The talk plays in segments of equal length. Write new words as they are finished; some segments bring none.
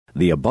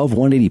The Above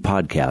 180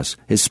 podcast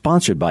is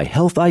sponsored by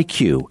Health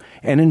IQ,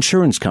 an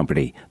insurance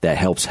company that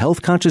helps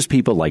health-conscious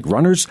people like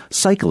runners,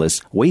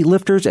 cyclists,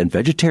 weightlifters, and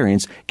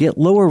vegetarians get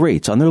lower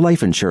rates on their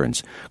life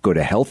insurance. Go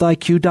to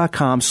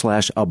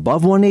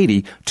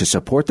healthiq.com/above180 to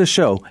support the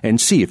show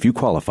and see if you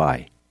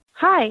qualify.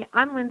 Hi,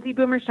 I'm Lindsay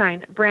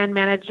Boomershine, brand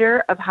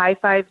manager of High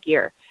Five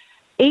Gear.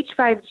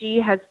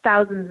 H5G has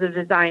thousands of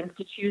designs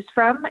to choose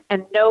from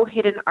and no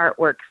hidden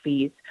artwork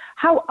fees.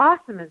 How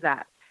awesome is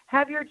that?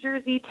 Have your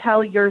jersey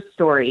tell your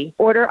story.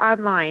 Order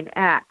online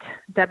at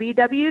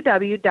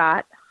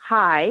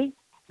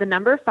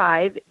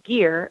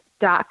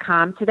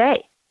www.high5gear.com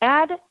today.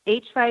 Add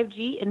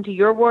H5G into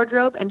your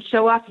wardrobe and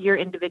show off your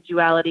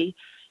individuality.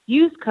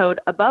 Use code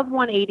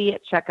ABOVE180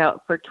 at checkout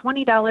for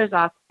 $20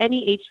 off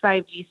any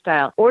H5G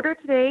style. Order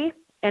today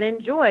and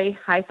enjoy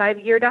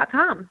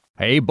high5gear.com.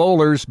 Hey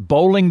bowlers,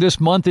 Bowling This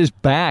Month is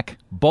back.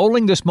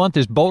 Bowling This Month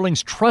is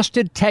bowling's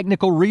trusted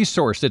technical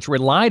resource that's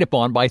relied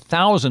upon by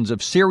thousands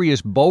of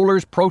serious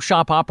bowlers, pro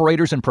shop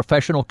operators, and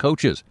professional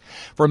coaches.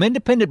 From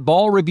independent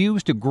ball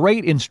reviews to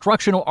great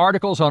instructional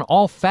articles on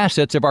all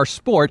facets of our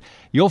sport,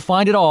 you'll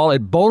find it all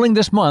at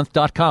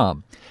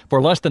bowlingthismonth.com.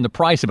 For less than the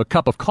price of a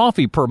cup of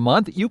coffee per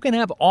month, you can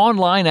have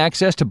online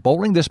access to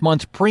Bowling This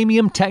Month's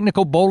premium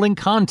technical bowling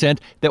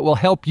content that will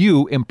help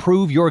you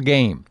improve your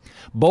game.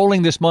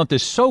 Bowling This Month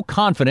is so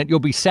confident you'll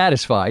be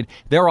satisfied,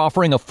 they're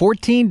offering a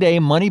 14-day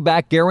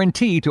money-back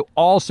guarantee to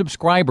all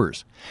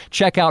subscribers.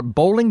 Check out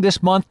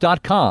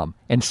bowlingthismonth.com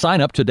and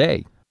sign up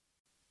today.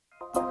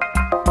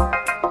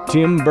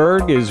 Tim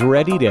Berg is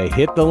ready to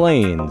hit the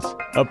lanes,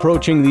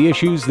 approaching the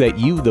issues that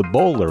you, the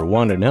bowler,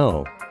 want to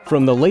know.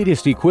 From the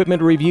latest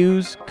equipment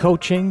reviews,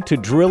 coaching, to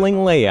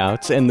drilling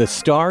layouts, and the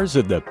stars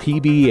of the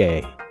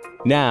PBA.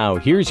 Now,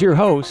 here's your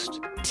host,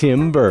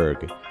 Tim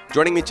Berg.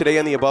 Joining me today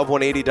on the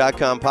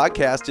Above180.com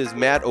podcast is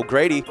Matt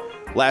O'Grady.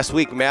 Last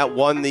week, Matt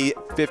won the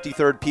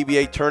 53rd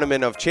PBA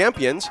Tournament of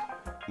Champions.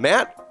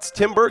 Matt, it's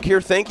Tim Berg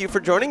here. Thank you for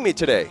joining me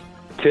today.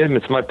 Tim,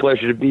 it's my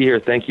pleasure to be here.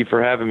 Thank you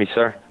for having me,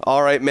 sir.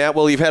 All right, Matt.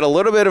 Well, you've had a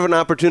little bit of an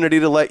opportunity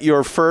to let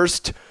your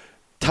first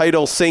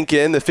title sink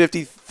in, the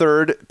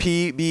 53rd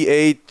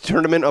PBA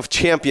Tournament of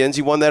Champions.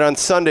 You won that on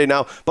Sunday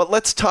now. But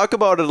let's talk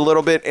about it a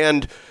little bit.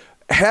 And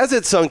has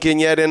it sunk in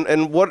yet?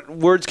 And what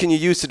words can you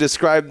use to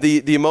describe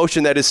the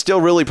emotion that is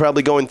still really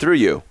probably going through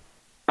you?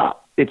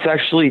 It's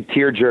actually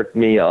tear-jerked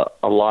me a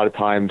lot of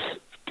times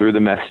through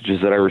the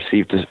messages that I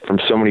received from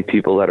so many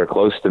people that are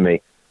close to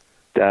me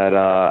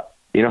that,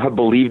 have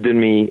believed in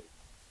me,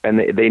 and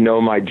they know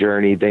my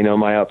journey. They know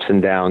my ups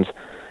and downs.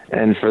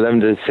 And for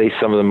them to say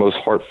some of the most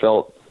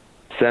heartfelt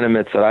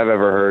sentiments that I've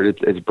ever heard,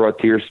 it's brought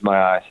tears to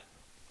my eyes.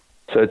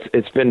 So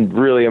it's been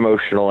really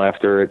emotional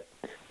after it,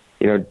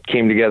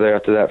 came together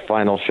after that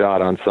final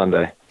shot on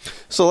Sunday.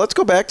 So let's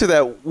go back to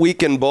that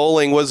week in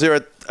bowling. Was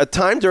there a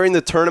time during the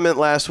tournament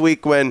last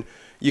week when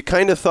you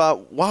kind of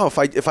thought, wow,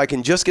 if I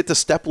can just get the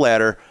step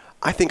ladder,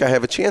 I think I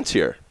have a chance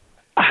here?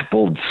 I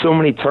bowled so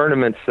many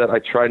tournaments that I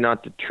try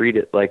not to treat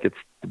it like it's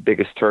the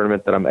biggest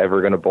tournament that I'm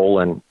ever going to bowl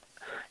in.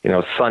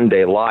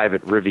 Sunday live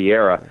at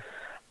Riviera.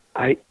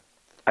 I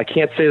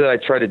can't say that I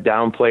try to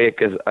downplay it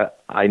because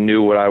I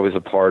knew what I was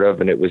a part of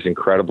and it was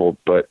incredible,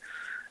 but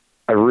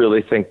I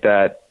really think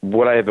that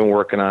what I have been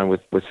working on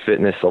with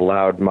fitness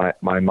allowed my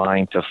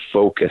mind to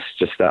focus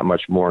just that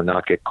much more,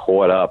 not get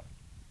caught up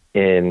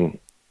in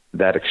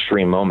that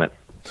extreme moment.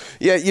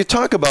 Yeah, you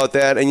talk about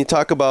that, and you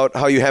talk about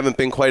how you haven't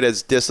been quite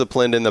as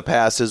disciplined in the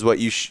past as what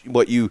you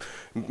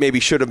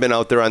maybe should have been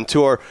out there on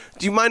tour.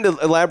 Do you mind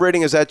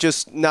elaborating? Is that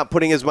just not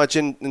putting as much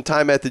in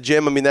time at the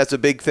gym? I mean, that's a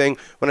big thing.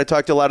 When I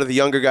talked to a lot of the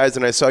younger guys,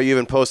 and I saw you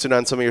even posted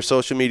on some of your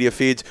social media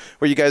feeds,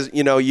 where you guys,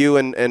 you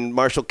and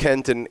Marshall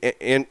Kent and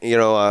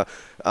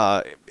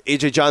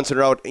AJ Johnson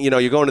are out,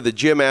 you're going to the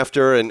gym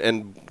after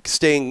and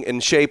staying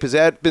in shape. Has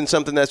that been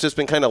something that's just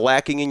been kind of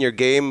lacking in your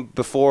game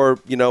before,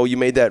 you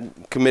made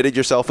that, committed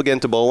yourself again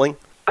to bowling?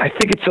 I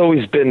think it's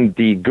always been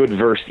the good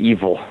versus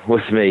evil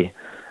with me.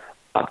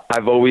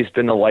 I've always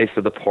been the life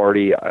of the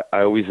party. I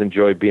always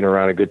enjoy being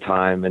around a good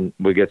time, and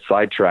we get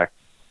sidetracked.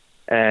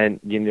 And,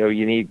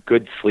 you need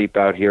good sleep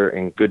out here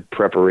and good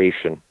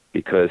preparation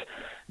because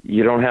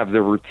you don't have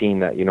the routine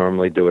that you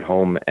normally do at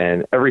home.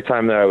 And every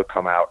time that I would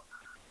come out,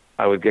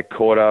 I would get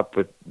caught up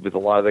with a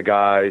lot of the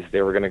guys.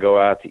 They were going to go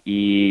out to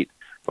eat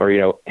or,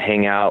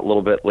 hang out a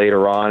little bit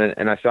later on.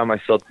 And I found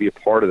myself to be a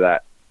part of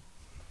that.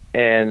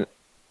 And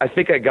I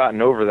think I've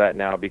gotten over that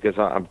now because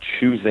I'm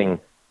choosing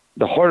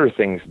the harder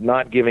things,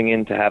 not giving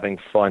in to having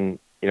fun,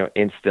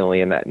 instantly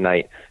in that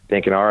night,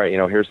 thinking, all right,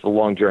 here's the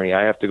long journey.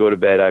 I have to go to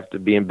bed. I have to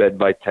be in bed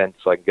by 10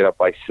 so I can get up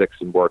by 6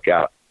 and work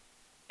out.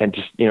 And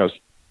just,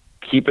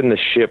 keeping the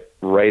ship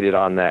righted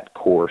on that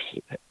course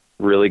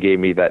really gave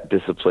me that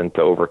discipline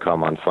to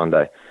overcome on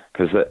Sunday.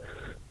 Because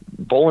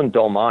Boland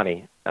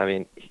Delmonte, I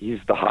mean, he's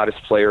the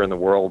hottest player in the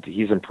world.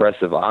 He's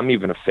impressive. I'm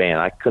even a fan.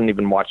 I couldn't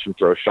even watch him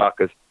throw a shot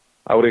because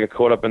I would have got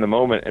caught up in the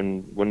moment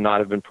and would not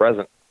have been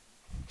present.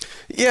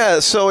 Yeah,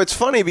 so it's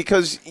funny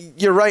because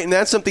you're right, and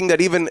that's something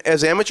that even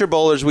as amateur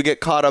bowlers we get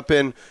caught up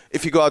in.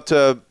 If you go out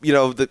to,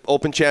 the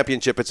Open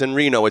Championship, it's in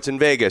Reno, it's in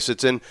Vegas,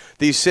 it's in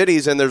these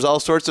cities, and there's all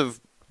sorts of,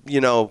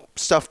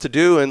 stuff to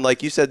do, and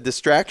like you said,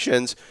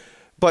 distractions,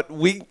 but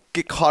we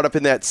get caught up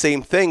in that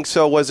same thing.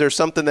 So was there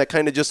something that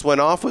kind of just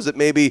went off? Was it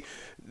maybe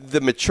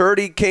the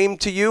maturity came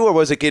to you, or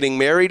was it getting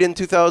married in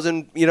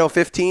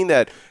 2015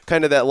 that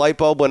kind of that light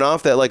bulb went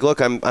off that like,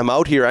 look, I'm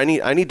out here, I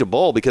need to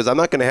bowl because I'm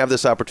not going to have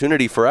this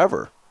opportunity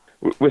forever?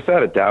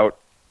 Without a doubt,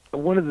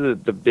 one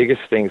of the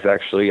biggest things,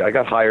 actually, I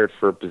got hired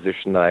for a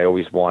position that I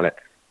always wanted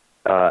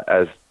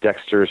as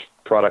Dexter's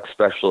product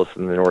specialist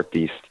in the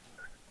Northeast.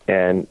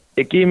 And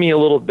it gave me a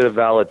little bit of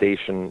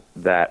validation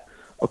that,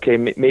 okay,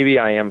 maybe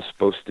I am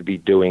supposed to be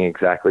doing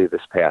exactly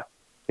this path.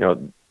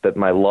 That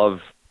my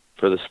love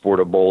for the sport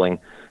of bowling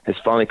has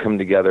finally come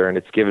together, and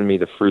it's given me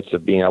the fruits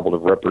of being able to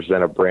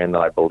represent a brand that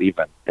I believe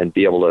in and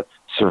be able to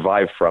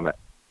survive from it.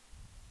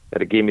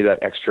 That it gave me that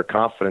extra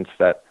confidence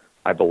that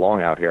I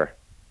belong out here.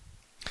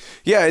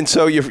 Yeah, and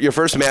so your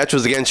first match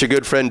was against your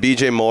good friend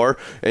BJ Moore,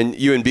 and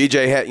you and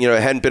BJ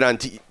hadn't been on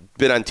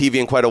TV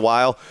in quite a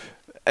while,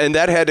 and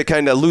that had to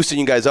kind of loosen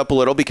you guys up a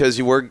little because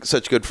you were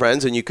such good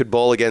friends and you could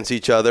bowl against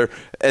each other.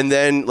 And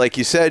then, like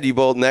you said, you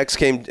bowled next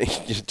came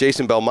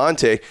Jason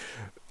Belmonte,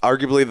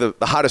 arguably the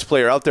hottest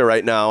player out there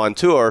right now on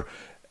tour,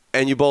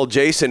 and you bowled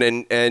Jason,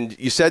 and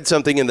you said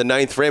something in the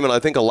ninth frame, and I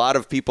think a lot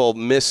of people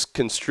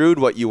misconstrued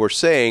what you were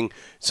saying.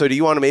 So do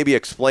you want to maybe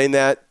explain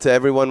that to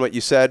everyone, what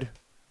you said?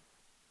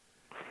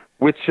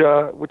 Which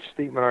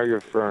statement are you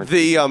referring to?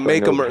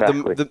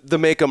 The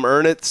make 'em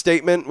earn it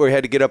statement where you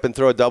had to get up and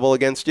throw a double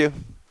against you?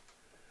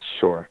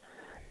 Sure.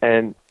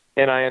 And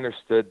I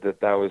understood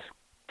that was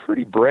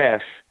pretty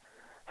brash.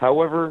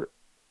 However,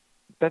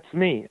 that's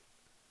me.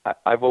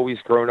 I've always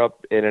grown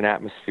up in an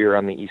atmosphere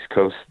on the East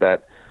Coast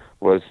that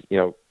was,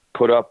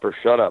 put up or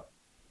shut up.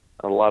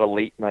 A lot of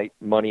late night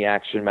money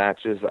action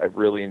matches. I've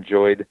really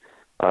enjoyed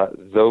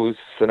those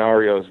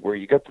scenarios where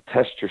you get to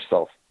test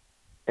yourself.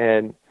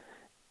 And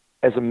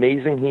as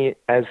amazing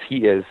as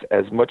he is,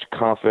 as much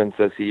confidence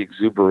as he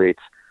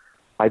exuberates,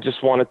 I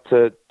just wanted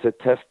to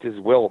test his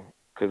will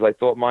because I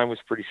thought mine was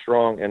pretty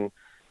strong, and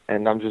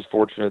I'm just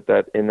fortunate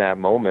that in that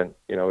moment,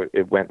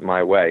 it went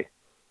my way.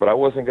 But I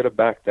wasn't going to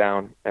back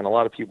down, and a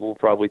lot of people will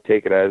probably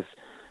take it as,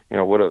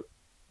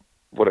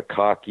 what a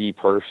cocky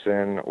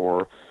person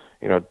or,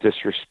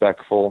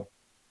 disrespectful.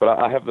 But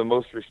I have the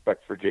most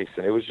respect for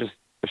Jason. It was just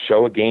a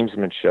show of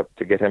gamesmanship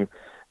to get him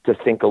to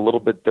think a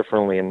little bit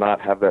differently and not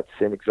have that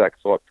same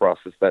exact thought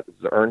process that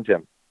has earned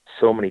him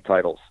so many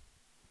titles.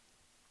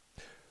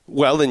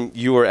 Well, then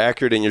you were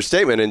accurate in your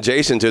statement. And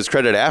Jason, to his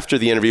credit, after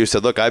the interview,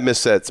 said, look, I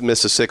missed a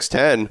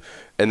 6-10,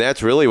 and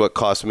that's really what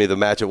cost me the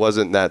match. It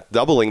wasn't that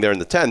doubling there in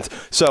the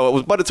 10th.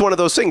 So, but it's one of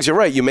those things. You're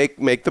right. You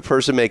make the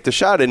person make the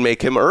shot and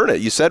make him earn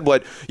it. You said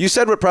what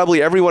probably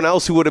everyone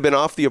else who would have been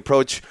off the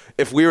approach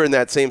if we were in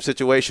that same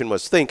situation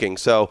was thinking.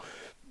 So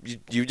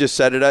you just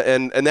said it,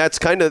 and that's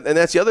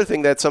the other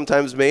thing that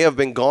sometimes may have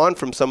been gone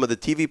from some of the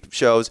TV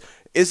shows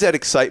is that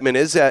excitement,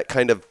 is that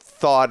kind of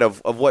thought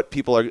of what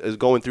people is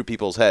going through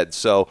people's heads.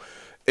 So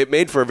it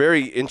made for a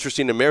very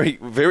interesting and very,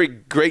 very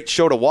great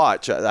show to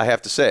watch, I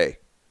have to say.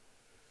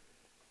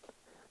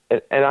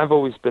 And I've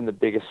always been the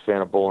biggest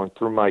fan of bowling.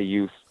 Through my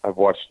youth, I've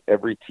watched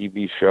every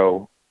TV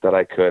show that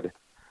I could.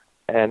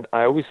 And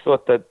I always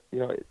thought that,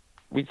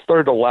 we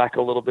started to lack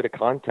a little bit of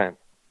content.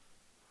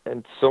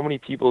 And so many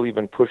people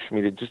even pushed me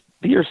to just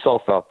be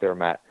yourself out there,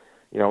 Matt.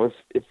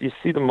 If you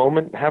see the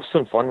moment, have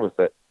some fun with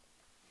it.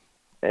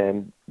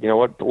 And you know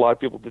what? A lot of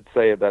people did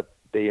say that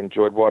they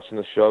enjoyed watching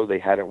the show. They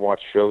hadn't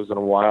watched shows in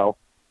a while.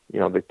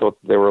 They thought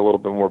they were a little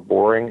bit more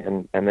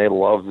boring, and they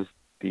loved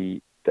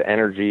the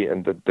energy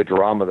and the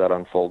drama that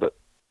unfolded.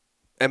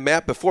 And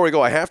Matt, before we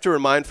go, I have to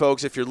remind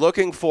folks, if you're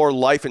looking for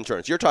life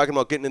insurance, you're talking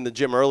about getting in the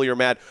gym earlier,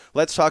 Matt,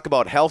 let's talk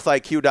about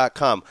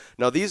healthiq.com.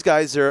 Now, these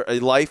guys are a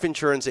life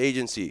insurance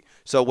agency.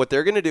 So what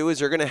they're going to do is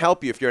they're going to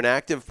help you. If you're an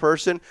active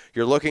person,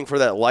 you're looking for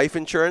that life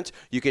insurance,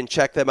 you can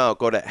check them out.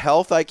 Go to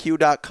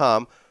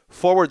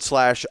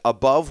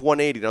healthiq.com/above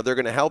 180. Now, they're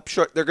going to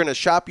they're going to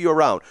shop you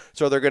around.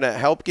 So they're going to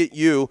help get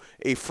you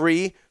a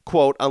free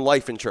quote on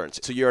life insurance.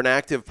 So you're an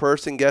active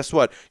person, guess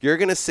what? You're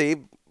going to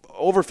save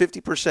over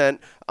 50%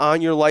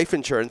 on your life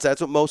insurance. That's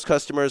what most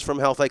customers from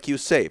Health IQ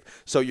save.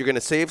 So you're going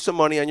to save some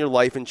money on your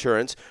life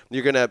insurance.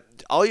 You're going to,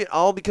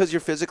 all because you're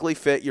physically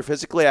fit, you're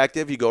physically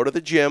active, you go to the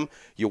gym,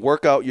 you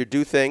work out, you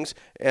do things,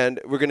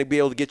 and we're going to be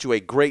able to get you a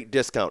great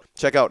discount.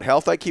 Check out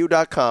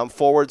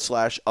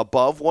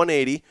healthiq.com/above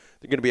 180.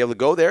 They're going to be able to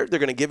go there. They're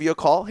going to give you a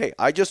call. Hey,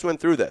 I just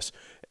went through this.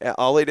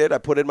 All they did, I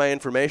put in my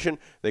information.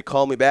 They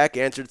called me back,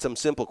 answered some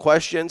simple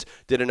questions,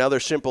 did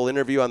another simple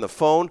interview on the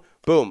phone.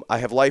 Boom, I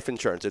have life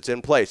insurance. It's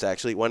in place.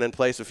 Actually, it went in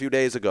place a few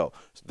days ago.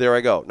 So there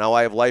I go. Now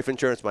I have life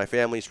insurance. My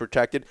family's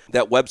protected.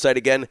 That website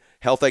again,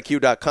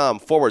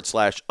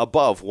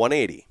 healthiq.com/above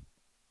 180.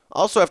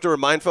 Also have to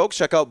remind folks,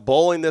 check out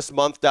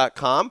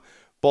bowlingthismonth.com.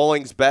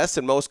 bowling's best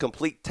and most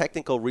complete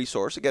technical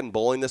resource. Again,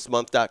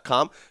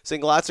 bowlingthismonth.com.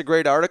 Seeing lots of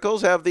great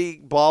articles, have the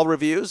ball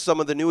reviews, some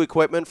of the new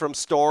equipment from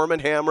Storm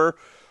and Hammer,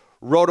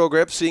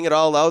 Roto-Grip, seeing it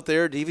all out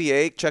there,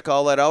 DV8, check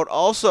all that out.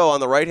 Also,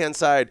 on the right-hand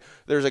side,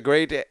 there's a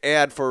great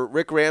ad for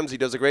Rick Ramsey.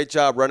 Does a great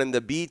job running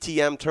the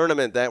BTM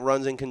tournament. That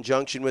runs in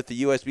conjunction with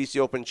the USBC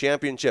Open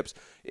Championships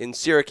in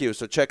Syracuse.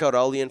 So check out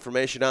all the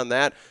information on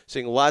that.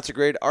 Seeing lots of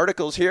great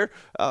articles here.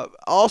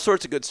 All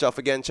sorts of good stuff.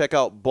 Again, check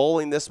out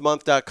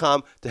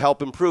bowlingthismonth.com to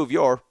help improve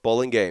your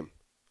bowling game.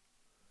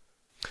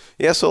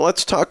 Yeah, so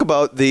let's talk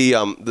about the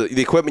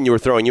equipment you were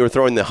throwing. You were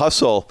throwing the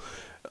Hustle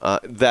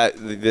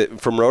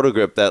from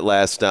Roto-Grip that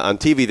last on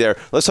TV there.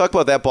 Let's talk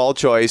about that ball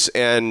choice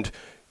and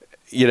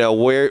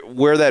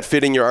where that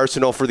fit in your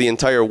arsenal for the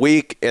entire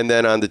week, and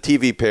then on the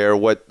TV pair,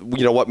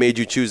 what made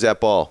you choose that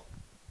ball?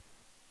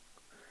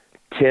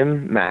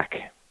 Tim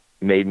Mack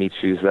made me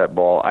choose that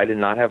ball. I did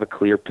not have a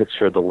clear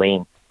picture of the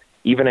lane.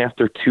 Even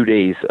after 2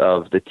 days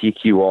of the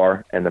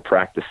TQR and the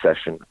practice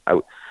session,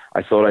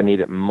 I thought I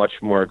needed much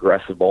more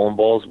aggressive bowling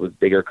balls with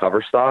bigger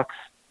cover stocks.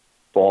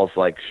 Balls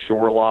like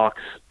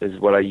Shorelocks is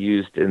what I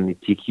used in the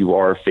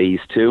TQR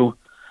Phase 2.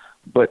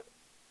 But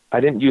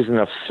I didn't use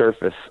enough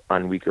surface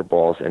on weaker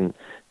balls. And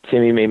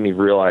Timmy made me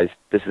realize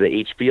this is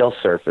an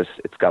HBL surface.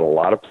 It's got a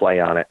lot of play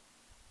on it.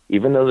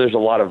 Even though there's a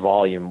lot of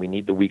volume, we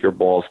need the weaker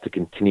balls to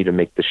continue to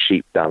make the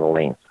shape down the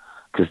lane.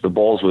 Because the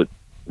balls with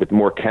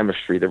more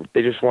chemistry,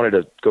 they just wanted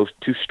to go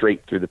too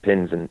straight through the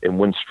pins and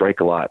wouldn't strike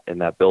a lot in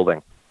that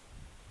building.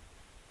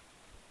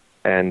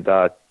 And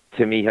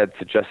Timmy had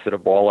suggested a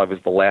ball. I was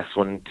the last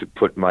one to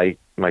put my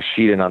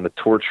sheet in on the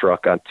tour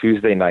truck on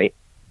Tuesday night,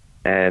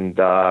 and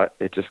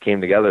it just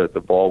came together. The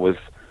ball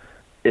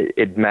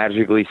it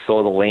magically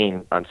saw the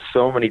lane on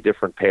so many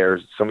different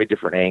pairs, so many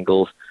different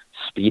angles,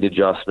 speed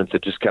adjustments.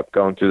 It just kept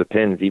going through the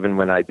pins, even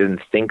when I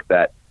didn't think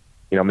that,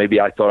 maybe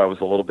I thought I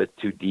was a little bit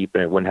too deep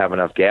and it wouldn't have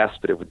enough gas,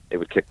 but it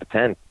would kick the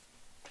pin.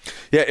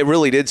 Yeah, it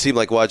really did seem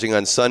like watching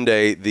on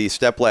Sunday the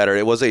stepladder.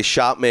 It was a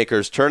shot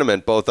makers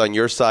tournament, both on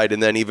your side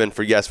and then even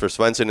for Jesper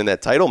Svensson in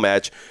that title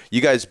match. You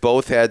guys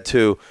both had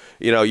to,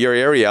 your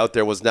area out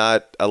there was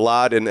not a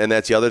lot, and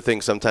that's the other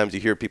thing sometimes you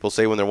hear people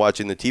say when they're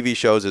watching the TV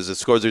shows is the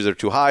scores either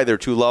too high, they're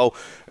too low.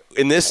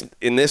 In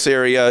this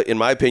area, in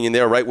my opinion,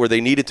 they're right where they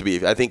needed to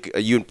be. I think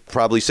you'd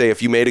probably say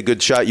if you made a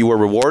good shot, you were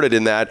rewarded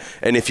in that,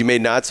 and if you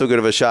made not so good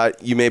of a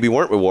shot, you maybe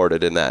weren't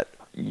rewarded in that.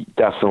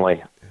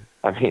 Definitely.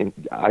 I mean,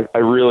 I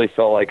really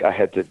felt like I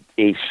had to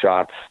ace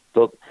shots.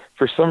 But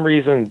for some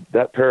reason,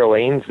 that pair of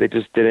lanes, they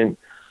just didn't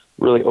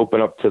really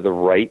open up to the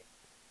right.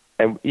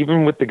 And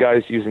even with the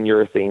guys using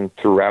urethane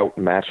throughout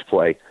match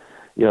play,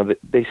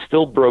 they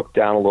still broke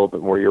down a little bit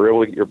more. You're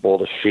able to get your ball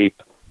to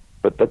shape,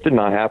 but that did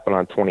not happen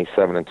on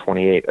 27 and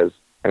 28.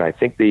 And I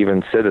think they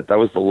even said that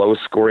was the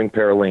lowest scoring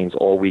pair of lanes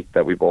all week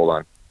that we bowled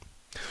on.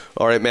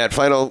 All right, Matt,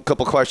 final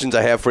couple questions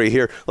I have for you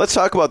here. Let's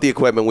talk about the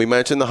equipment. We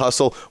mentioned the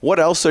Hustle. What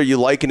else are you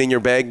liking in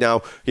your bag now,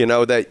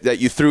 that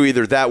you threw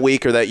either that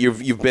week or that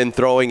you've been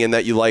throwing and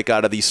that you like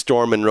out of the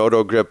Storm and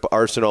Roto-Grip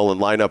arsenal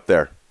and lineup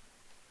there?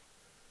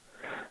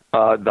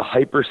 The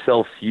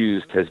Hypercell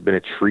Fused has been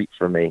a treat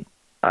for me.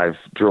 I've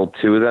drilled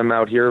 2 of them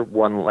out here,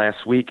 one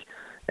last week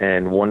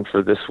and one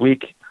for this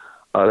week.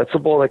 That's a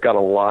ball that got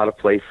a lot of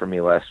play for me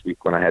last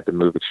week when I had to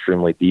move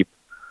extremely deep.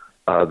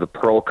 The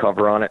pearl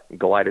cover on it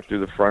glided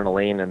through the front of the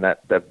lane, and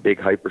that big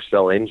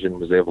Hypercell engine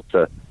was able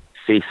to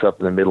face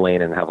up in the mid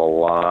lane and have a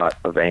lot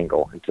of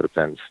angle into the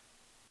pins.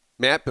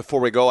 Matt,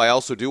 before we go, I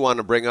also do want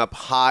to bring up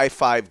High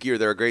Five Gear.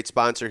 They're a great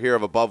sponsor here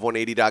of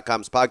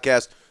Above180.com's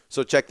podcast,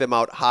 so check them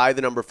out,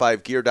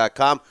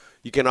 high5gear.com.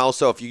 You can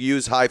also, if you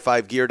use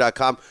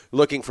high5gear.com,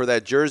 looking for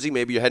that jersey,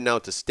 maybe you're heading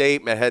out to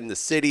state, heading to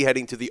city,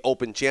 heading to the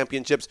Open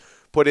Championships,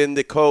 put in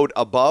the code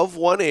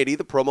ABOVE180,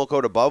 the promo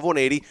code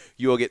ABOVE180.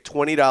 You will get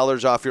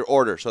 $20 off your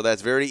order. So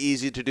that's very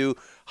easy to do.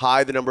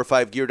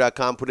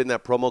 High5gear.com. Put in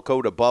that promo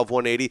code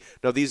ABOVE180.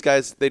 Now, these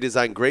guys, they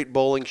design great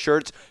bowling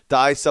shirts,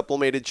 dye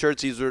sublimated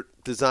shirts. These are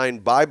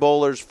designed by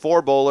bowlers,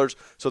 for bowlers,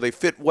 so they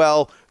fit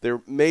well.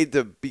 They're made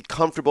to be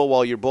comfortable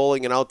while you're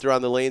bowling and out there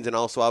on the lanes and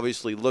also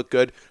obviously look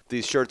good.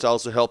 These shirts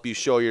also help you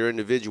show your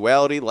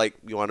individuality. Like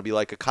you want to be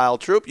like a Kyle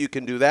Troop, you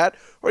can do that.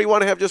 Or you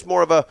want to have just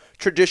more of a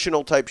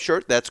traditional type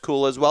shirt, that's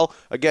cool as well.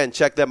 Again,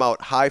 check them out,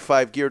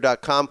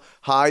 high5gear.com,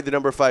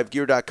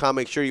 high5gear.com.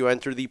 Make sure you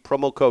enter the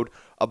promo code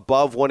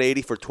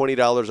ABOVE180 for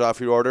 $20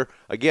 off your order.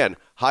 Again,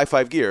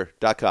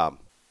 high5gear.com.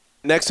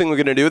 Next thing we're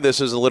going to do, this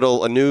is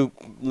a new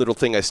little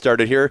thing I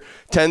started here,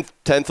 10th,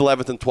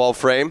 11th, and 12th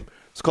frame,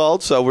 it's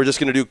called. So we're just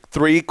going to do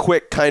 3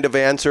 quick kind of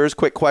answers,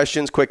 quick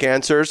questions, quick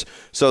answers.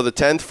 So the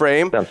 10th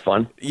frame. That's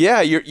fun.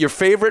 Yeah, your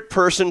favorite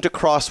person to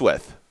cross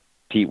with.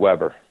 Pete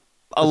Weber.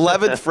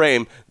 11th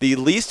frame, the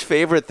least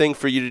favorite thing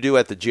for you to do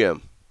at the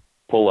gym.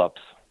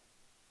 Pull-ups.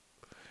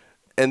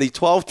 And the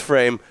 12th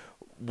frame,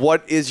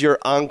 what is your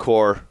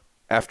encore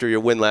after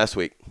your win last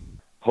week?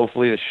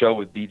 Hopefully the show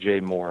with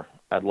DJ Moore.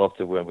 I'd love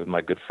to win with my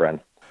good friend.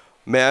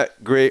 Matt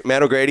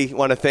O'Grady,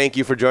 want to thank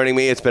you for joining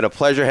me. It's been a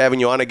pleasure having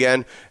you on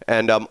again,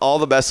 and all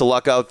the best of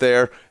luck out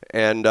there,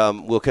 and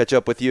we'll catch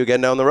up with you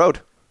again down the road.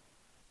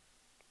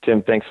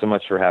 Tim, thanks so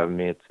much for having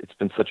me. It's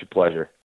been such a pleasure.